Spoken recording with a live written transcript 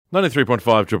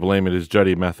93.5 Triple M, it is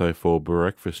Jodi and Matho for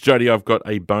breakfast. Jodi, I've got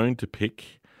a bone to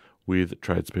pick with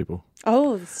tradespeople.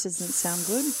 Oh, this doesn't sound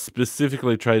good.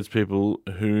 Specifically tradespeople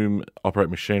whom operate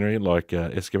machinery like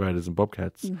excavators and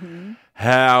bobcats. Mm-hmm.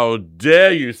 How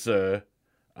dare you, sir,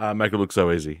 make it look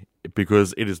so easy?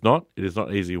 Because it is not. It is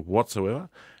not easy whatsoever.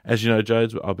 As you know,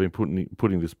 Jodes, I've been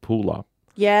putting this pool up.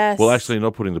 Yes. Well, actually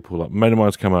not putting the pool up. A mate of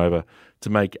mine's come over to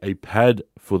make a pad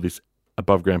for this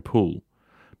above ground pool.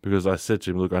 Because I said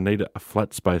to him, look, I need a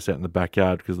flat space out in the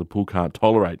backyard because the pool can't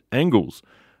tolerate angles.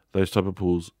 Those type of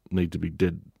pools need to be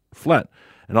dead flat.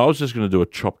 And I was just going to do a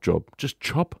chop job. Just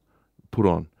chop, put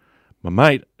on. My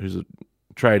mate, who's a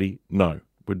tradie, no.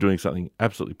 We're doing something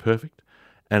absolutely perfect.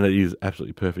 And it is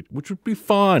absolutely perfect, which would be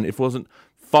fine if it wasn't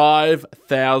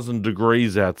 5,000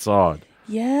 degrees outside.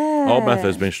 Yeah. Old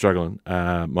Matho's been struggling.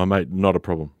 My mate, not a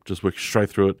problem. Just worked straight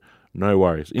through it. No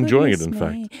worries. Enjoying it, in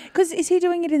fact. Because is he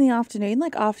doing it in the afternoon?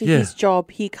 Like after his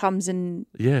job, he comes and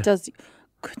does...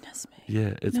 Goodness me.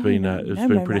 Yeah, it's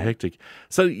been pretty hectic.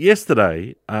 So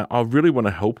yesterday, I really want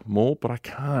to help more, but I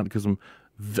can't because I'm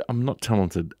not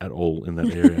talented at all in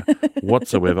that area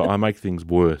whatsoever. I make things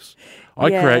worse. I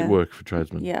create work for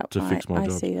tradesmen to fix my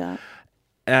job. I see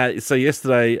that. So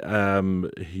yesterday,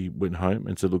 he went home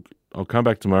and said, look, I'll come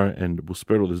back tomorrow and we'll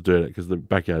spread all this dirt out because the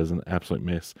backyard is an absolute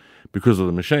mess because of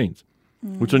the machines,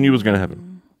 which I knew was going to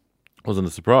happen. Wasn't a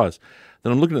surprise.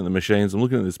 Then I'm looking at the machines, I'm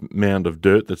looking at this mound of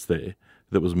dirt that's there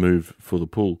that was moved for the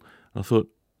pool. And I thought,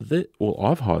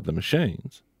 I've hired the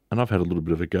machines and I've had a little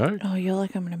bit of a go. Oh, you're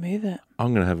like, I'm going to move it.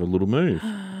 I'm going to have a little move.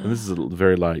 And this is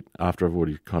very late after I've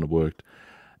already kind of worked.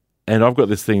 And I've got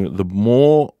this thing, the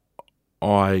more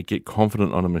I get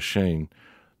confident on a machine,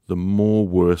 the more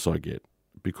worse I get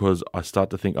because I start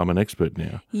to think I'm an expert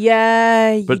now.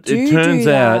 Yeah, but it turns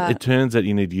out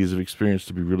you need years of experience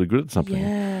to be really good at something.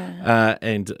 Yeah.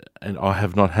 And I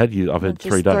have not had years. I've had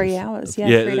 3 days. 3 hours. 3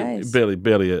 days.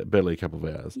 Barely a couple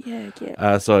of hours.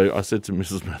 Yeah. So I said to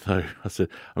Mrs. Matho, I said,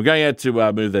 I'm going out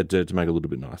to move that dirt to make it a little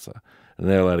bit nicer. And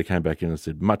the lady came back in and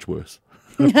said, much worse.